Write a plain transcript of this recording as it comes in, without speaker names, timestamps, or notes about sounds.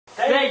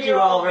Thank you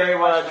all very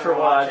much for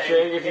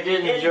watching. If you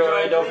did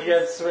enjoy, don't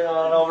forget to swing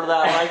on over to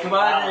that like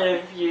button.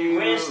 If you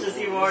wish to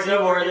see more, of this,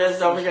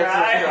 don't forget to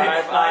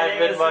subscribe. I've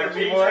been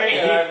MonkeyBoy,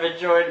 and I've been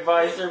joined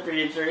by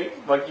SirPetre,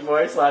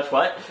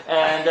 MonkeyBoy/what?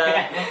 And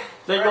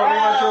thank you all very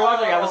much for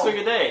watching. Have a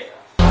swinging day.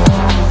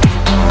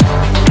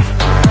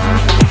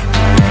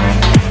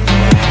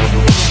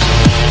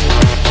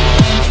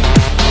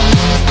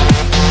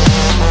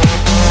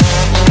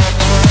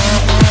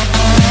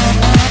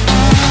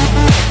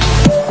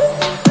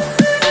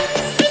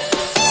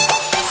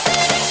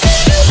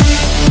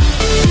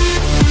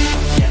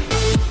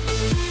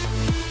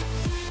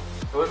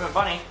 It would have been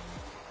funny.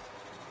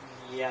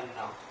 Yeah,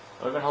 no. It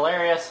would have been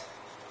hilarious.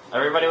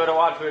 Everybody would have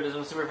watched it. There's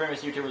some super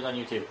famous YouTubers on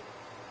YouTube.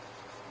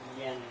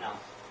 Yeah, no.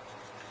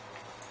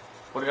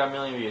 Would have got a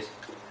million views.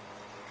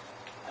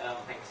 I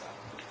don't think so.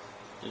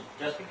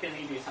 Just because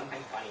you do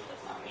something funny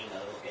does not mean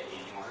that it'll get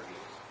any more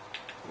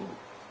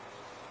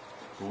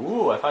views.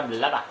 Ooh, I found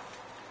lava.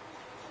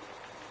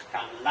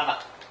 Found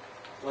lava.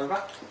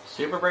 Lava?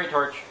 Super bright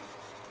torch.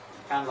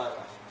 Found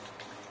lava.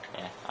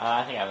 Yeah,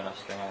 I think I have enough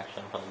string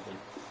actually. I'm probably good.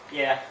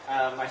 Yeah,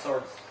 my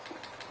sword's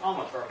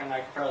almost broken.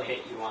 I could probably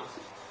hit you once.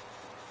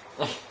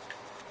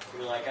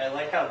 You're like, I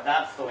like how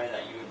that's the way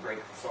that you would break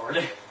the sword.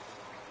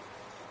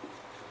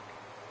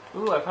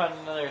 Ooh, I found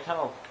another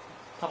tunnel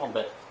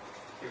bit.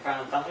 You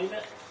found a tunnel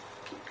bit?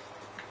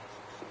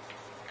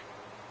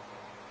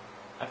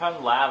 I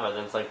found lava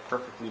that's like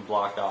perfectly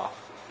blocked off.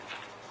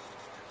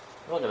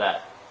 Look at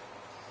that.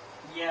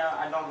 Yeah,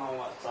 I don't know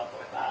what's up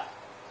with that.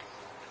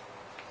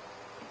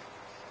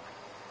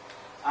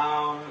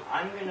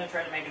 I'm gonna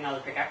try to make another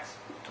pickaxe.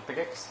 A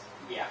pickaxe?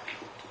 Yeah.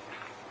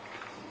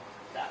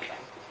 That thing.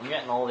 I'm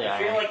getting all the I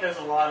iron. feel like there's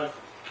a lot of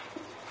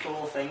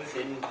cool things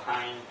hidden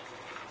behind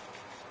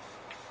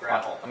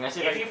gravel. I'm gonna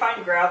see if you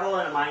find gravel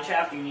in a mine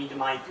shaft, you need to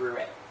mine through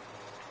it.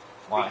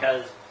 Why?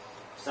 Because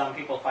some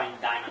people find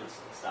diamonds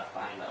and stuff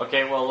behind it.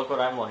 Okay, well look what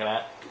I'm looking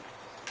at.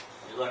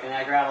 You're looking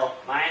at gravel.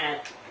 Mine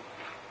it.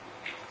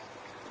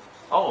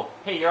 Oh,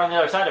 hey, you're on the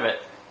other side of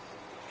it.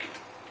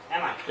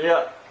 Am I?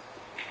 Yeah.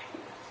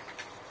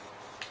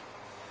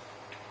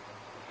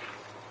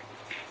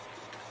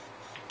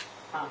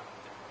 Huh.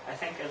 I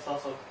think it's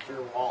also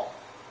through a wall.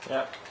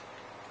 Yep.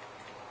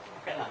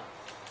 Okay then.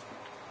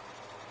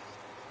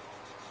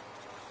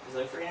 Is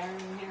there 3 iron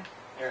in here?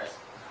 There is.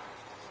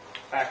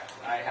 In fact,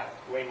 I have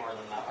way more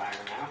than enough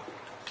iron now.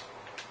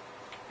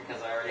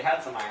 Because I already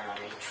had some iron on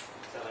me.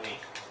 Silly me.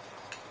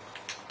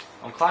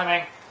 I'm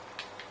climbing.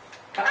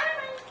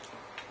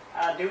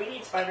 Climbing! Do we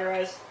need spider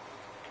eyes?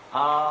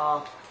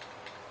 Yeah,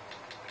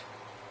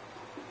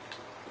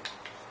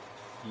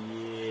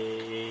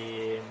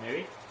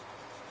 maybe?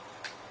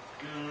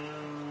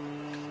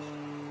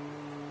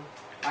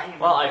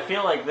 Well, I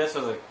feel like this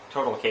was a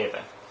total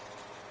cave-in.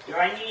 Do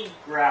I need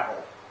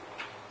gravel?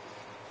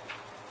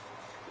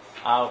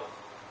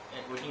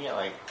 We can get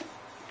like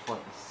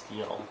flint and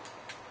steel.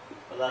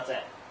 But that's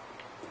it.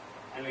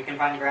 And we can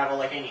find gravel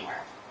like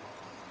anywhere.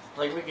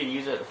 Like we could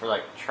use it for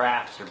like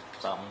traps or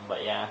something,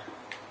 but yeah.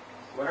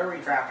 What are we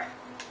trapping?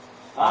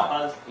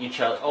 Wampas. Each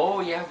other.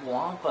 Oh yeah,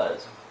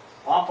 wampas.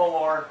 Wampa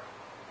War.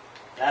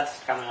 That's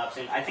coming up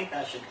soon. I think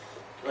that should,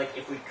 like,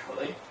 if we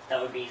could,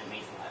 that would be an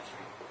amazing live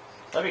stream.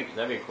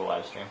 That'd be a cool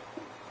live stream.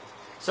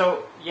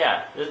 So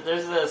yeah,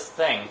 there's this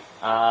thing.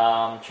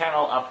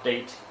 Channel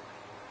update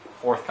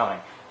forthcoming.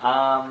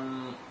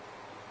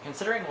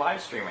 Considering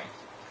live streaming.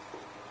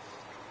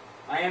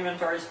 My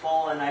inventory's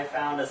full, and I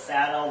found a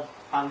saddle,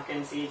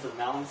 pumpkin seeds, and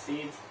melon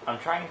seeds. I'm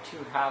trying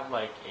to have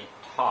like a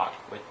talk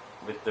with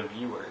the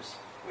viewers.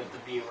 With the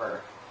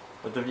viewer.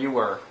 With the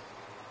viewer.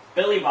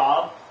 Billy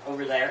Bob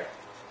over there.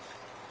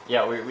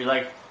 Yeah, we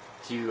like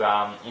to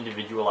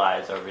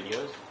individualize our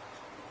videos.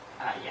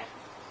 Yeah.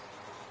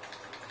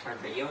 Our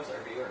videos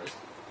or viewers?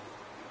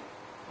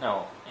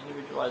 No,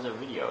 individualize our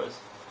videos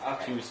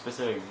Okay. to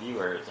specific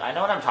viewers. I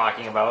know what I'm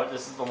talking about.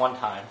 This is the one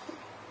time.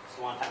 It's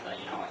the one time that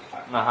you know what you're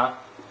talking about.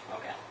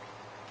 Okay.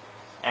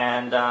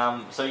 And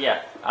so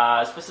yeah,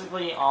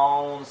 specifically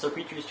on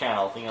SirPetre's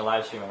channel, thinking of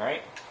live streaming,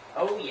 right?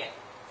 Oh yeah.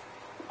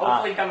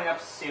 Hopefully coming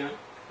up soon.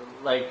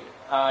 Like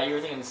you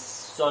were thinking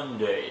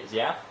Sundays,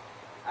 yeah?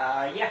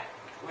 Yeah.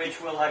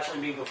 Which will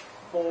actually be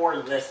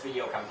before this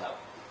video comes out.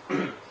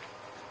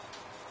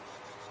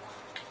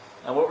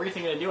 And what were you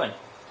thinking of doing?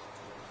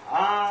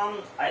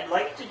 I'd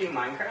like to do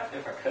Minecraft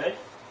if I could.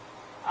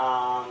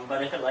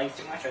 But if it lags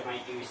too much, I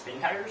might do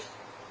Spin Tires,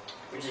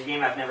 which is a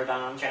game I've never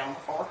done on the channel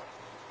before.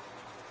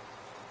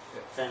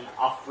 It's an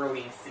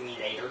off-roading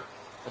simulator.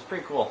 That's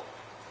pretty cool.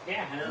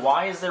 Yeah, it is.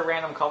 Why is there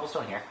random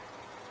cobblestone here?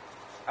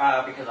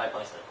 Because I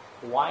placed it.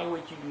 Why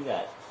would you do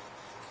that?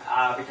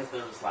 Because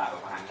there was lava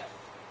behind it.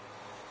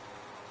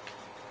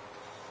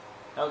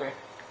 Okay.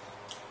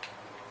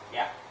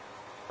 Yeah.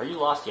 Are you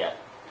lost yet?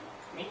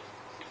 Me?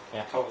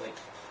 Yeah. Totally.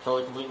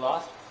 Totally completely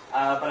lost?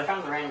 But I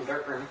found the random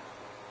dirt room.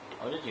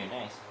 Oh, did you?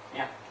 Nice.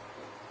 Yeah.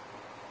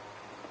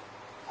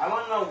 I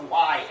want to know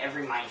why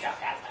every mine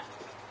shaft has that.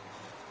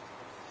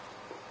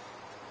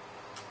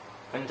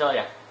 Couldn't tell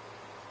you.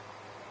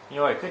 You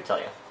know what I could tell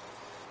you?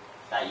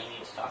 that you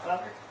need to talk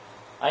louder?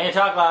 I need to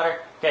talk louder.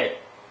 Okay,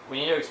 we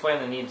need to explain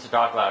the need to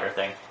talk louder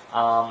thing.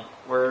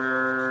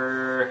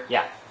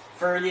 Yeah.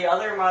 For the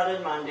other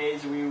Modded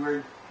Mondays, we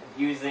were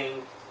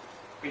using,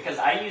 because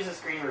I use a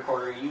screen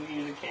recorder, you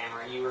use a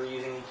camera, you were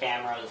using the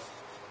camera's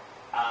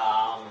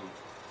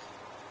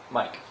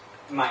Mic.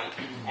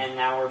 and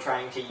now we're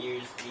trying to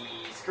use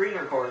the screen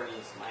recorder's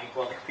mic,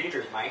 well, the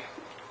computer's mic,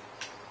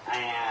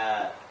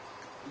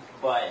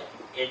 but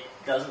it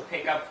doesn't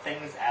pick up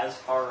things as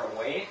far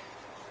away,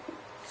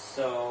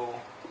 so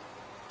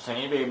I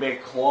need to be a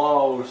bit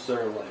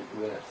closer like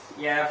this.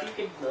 yeah, if you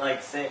could,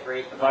 like, sit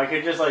right... If I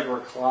could just, like,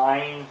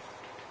 recline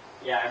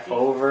if you,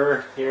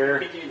 over here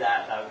if you could do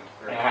that, that would be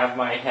great. and have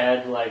my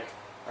head, like,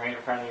 right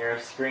in front of your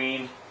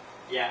screen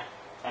Yeah,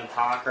 and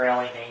talk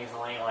really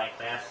nasally like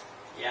this.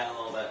 yeah, a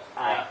little bit.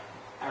 Yeah,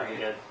 Alright.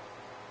 pretty good.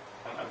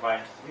 I'm fine.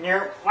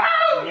 Nope.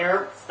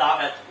 Nope.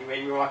 Stop it. You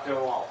made me walk to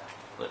a wall.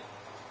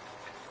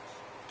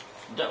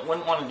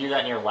 Wouldn't want to do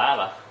that near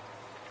lava.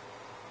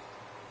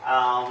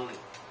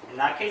 In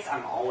that case,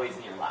 I'm always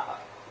near lava.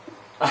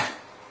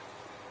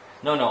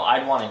 No,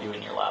 I'd want to do it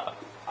near lava.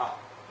 Oh.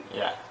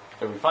 Yeah,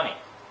 it would be funny.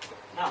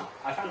 No,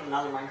 I found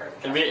another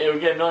Minecraft. It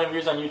would get 1 million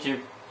views on YouTube.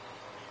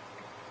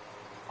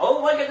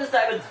 Oh my goodness,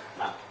 diamonds!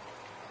 No.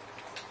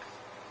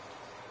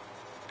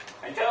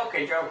 I joke.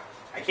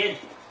 I kid.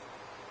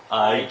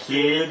 I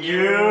kid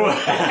you.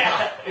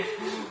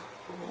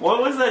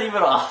 What was that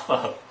even off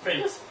of?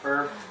 Phineas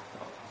Ferb.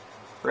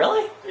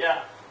 Really?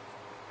 Yeah.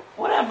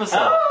 What episode?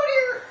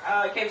 Oh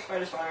dear! Cave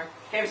spider spawner.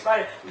 Cave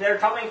spider. They're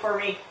coming for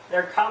me.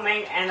 They're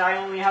coming, and I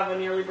only have a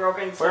nearly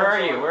broken Where are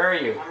you? Where are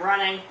you? I'm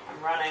running.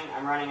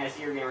 I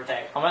see your gamer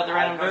tag. I'm at the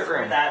random boot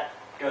room.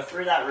 Go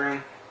through that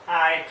room.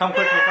 Hi. Come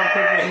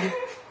quickly.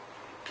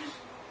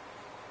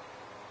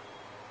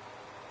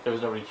 There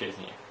was nobody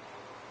chasing you.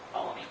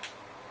 Follow me.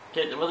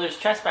 Okay, well, there's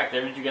chests back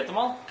there. Did you get them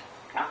all?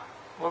 No.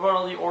 What about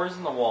all the ores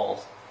in the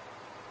walls?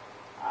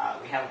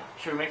 We haven't.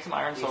 Should we make some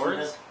iron Do you see swords?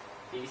 this?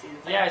 Do you see the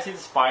thing? Yeah, I see the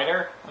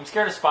spider. I'm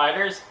scared of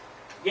spiders.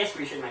 Yes,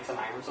 we should make some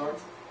iron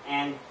swords.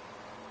 And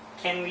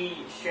can we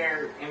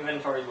share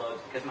inventory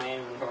loads? Because my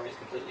inventory is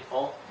completely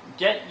full.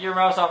 Get your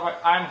mouse off my...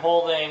 I'm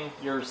holding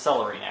your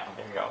celery now.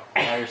 There you go.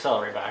 Now your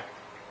celery back.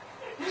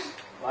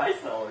 Why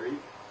celery?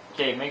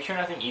 Okay, make sure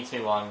nothing eats me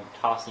while I'm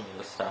tossing you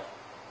this stuff.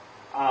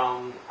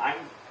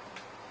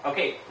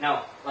 Okay,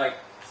 no, like,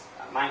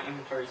 my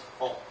inventory's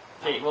full.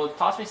 Okay, well,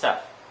 toss me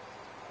stuff.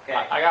 Okay.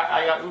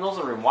 I got oodles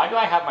of room. Why do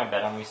I have my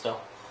bed on me still?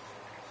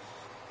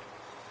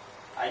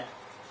 I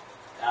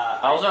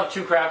also have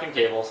 2 crafting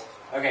tables.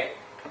 Okay.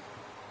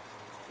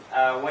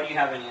 What do you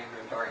have in your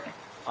inventory?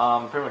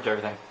 Pretty much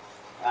everything.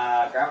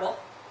 Gravel?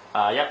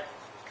 Yep.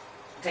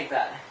 Take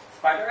that.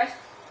 Spider rice?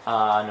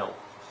 No.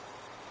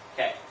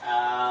 Okay.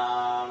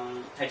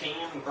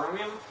 Titanium,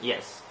 chromium?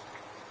 Yes.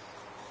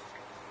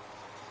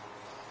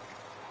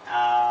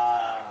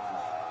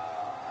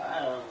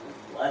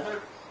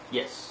 Leather?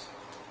 Yes.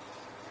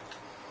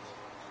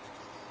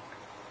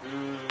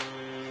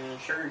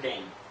 Sugar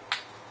cane.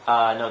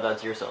 No,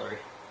 that's your celery.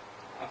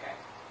 Okay.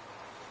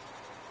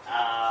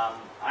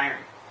 Iron.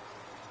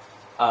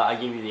 I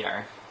gave you the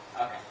iron.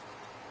 Okay.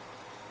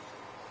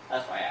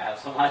 That's why I have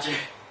so much. Do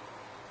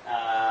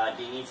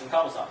you need some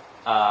cobblestone?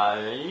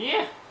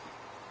 Yeah.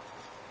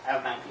 I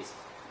have 9 pieces.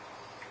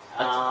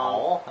 That's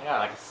all? I got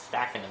like a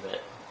stack in a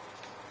bit.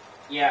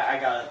 Yeah, I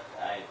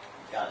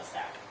got a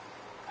stack.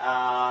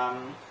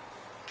 I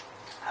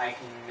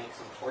can make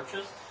some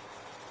torches.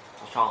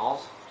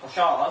 Charles.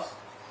 Torches.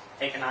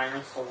 Take an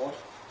iron sword.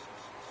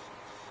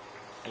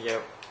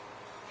 Yep.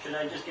 Should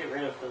I just get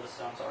rid of the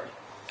stone sword?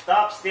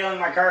 Stop stealing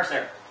my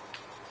cursor!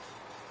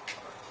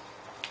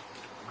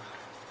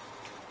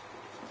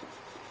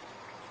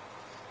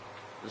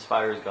 The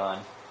spider is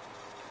gone.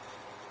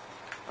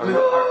 Wait,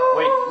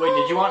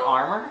 did you want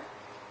armor?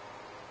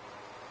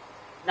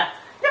 No!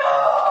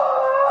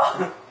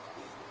 No!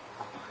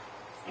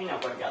 Ain't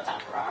nobody got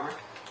time for armor.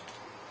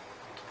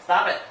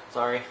 Stop it!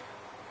 Sorry.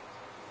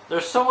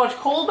 There's so much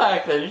coal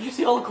back there. Did you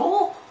see all the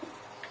coal?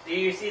 Do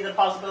you see the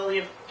possibility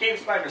of cave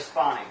spiders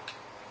spawning?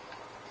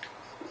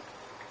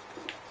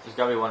 There's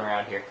gotta be one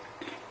around here.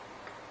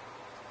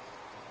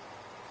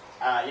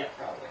 Yeah,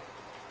 probably.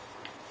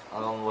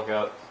 I'm on the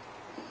lookout.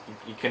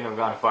 You couldn't have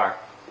gone far.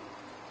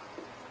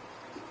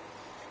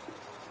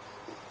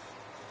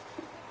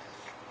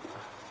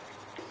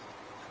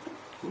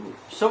 Ooh,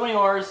 so many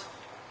ores.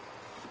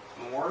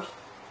 Moors?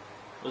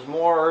 There's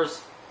more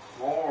ores.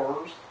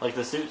 Moors? Like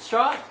the suit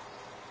straw?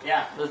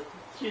 Yeah. The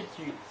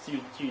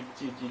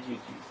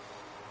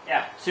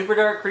Yeah. super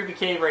dark, creepy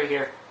cave right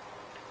here.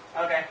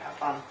 Okay, have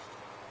fun.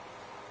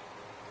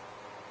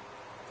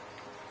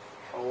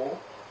 Cool.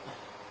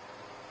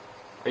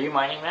 Are you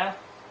mining now?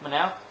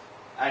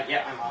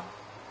 Yeah, I'm on.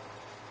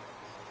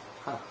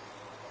 Huh.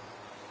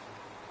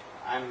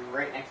 I'm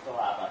right next to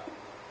lava.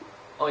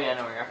 Oh yeah, I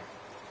know where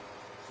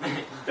you are.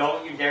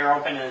 Don't you dare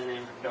open an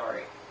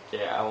inventory.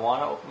 Okay, I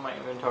want to open my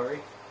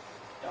inventory.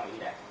 Don't you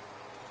dare.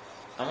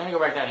 I'm gonna go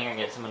back down here and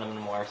get some of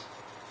them ores.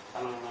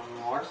 Some of them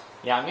moors?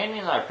 Yeah, I'm getting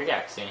another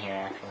pickaxe in here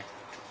actually.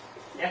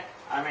 Yeah,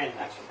 I made an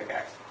extra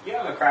pickaxe. You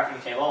have a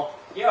crafting table.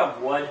 You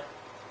have wood.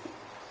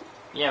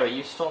 Yeah, but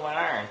you stole my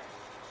iron.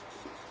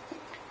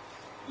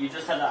 You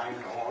just had the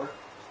iron ore.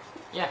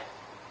 Yeah.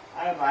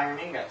 I have iron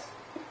ingots.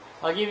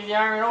 I'll give you the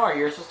iron ore.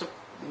 You're supposed to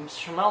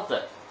smelt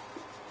it.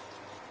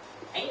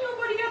 Ain't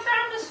nobody got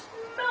time to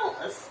smelt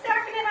a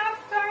stack and a half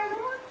of iron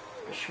ore.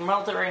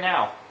 Smelt it right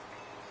now.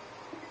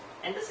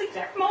 In this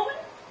exact moment?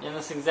 In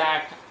this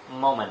exact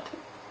moment.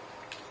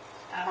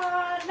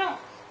 No.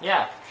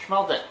 Yeah,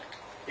 smelt it.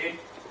 Dude,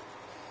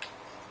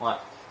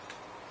 What?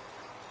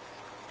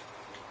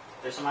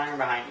 there's some iron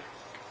behind you.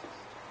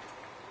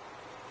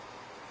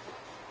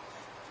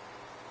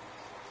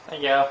 There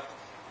you go.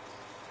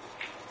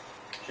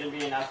 Should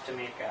be enough to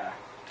make,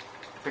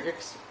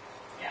 Pickaxe?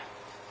 yeah.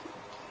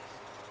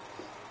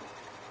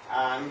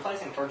 I'm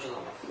placing torches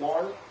on the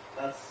floor.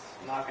 That's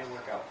not gonna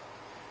work out.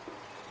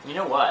 You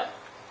know what?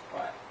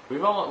 What? We've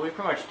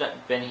pretty much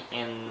been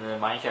in the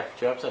mine shaft for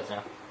 2 episodes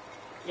now.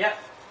 Yep.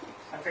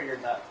 I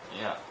figured that.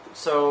 Yeah.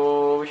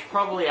 So we should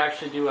probably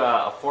actually do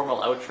a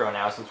formal outro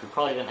now, since we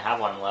probably didn't have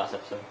one in the last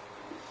episode.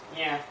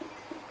 Yeah.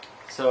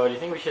 So do you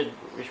think we should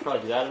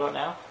probably do that about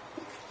now?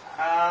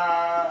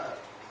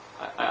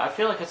 I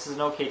feel like this is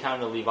an okay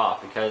time to leave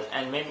off, because,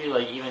 and maybe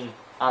like even,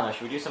 I don't know,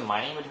 should we do some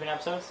mining between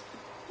episodes?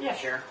 Yeah,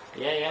 sure.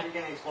 Yeah. We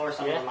can explore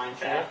some Yeah, of the mine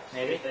shaft.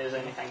 maybe. See if there's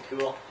anything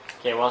cool.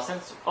 Okay, well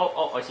since,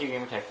 I see your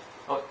gamer tag.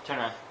 Oh, turn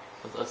on.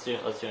 Let's do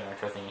an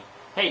outro thingy.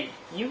 Hey,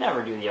 you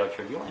never do the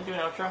outro. Do you want to do an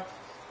outro?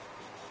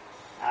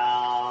 You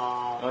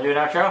want to do an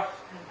outro?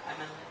 I'm a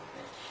little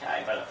bit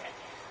shy, but okay.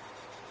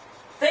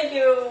 Thank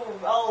you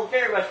all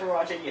very much for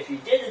watching. If you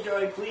did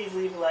enjoy, please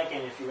leave a like,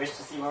 and if you wish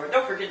to see more,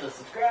 don't forget to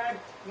subscribe.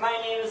 My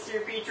name is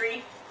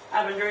SirPetre.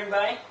 I've been joined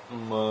by...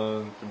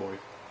 MonkeyBoy. A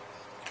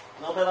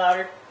little bit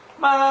louder.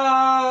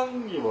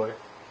 MonkeyBoy.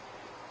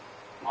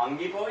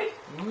 MonkeyBoy?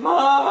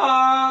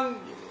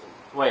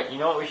 Wait, you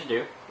know what we should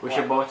do? We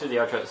should both do the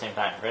outro at the same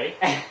time. Ready?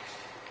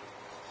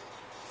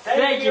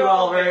 Thank you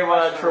all very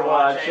much for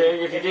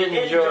watching. If you did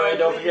enjoy,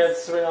 don't forget to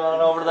swing on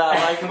over to that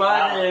like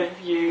button.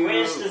 If you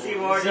wish to see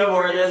more, of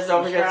this,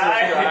 don't forget to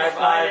subscribe.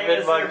 I've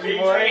been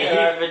MonkeyBoy, and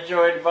I've been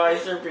joined by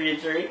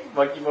SirPetre,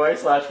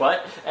 MonkeyBoy /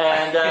 what?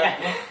 And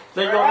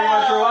thank you all very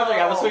much for watching.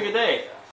 Have a sweet good day.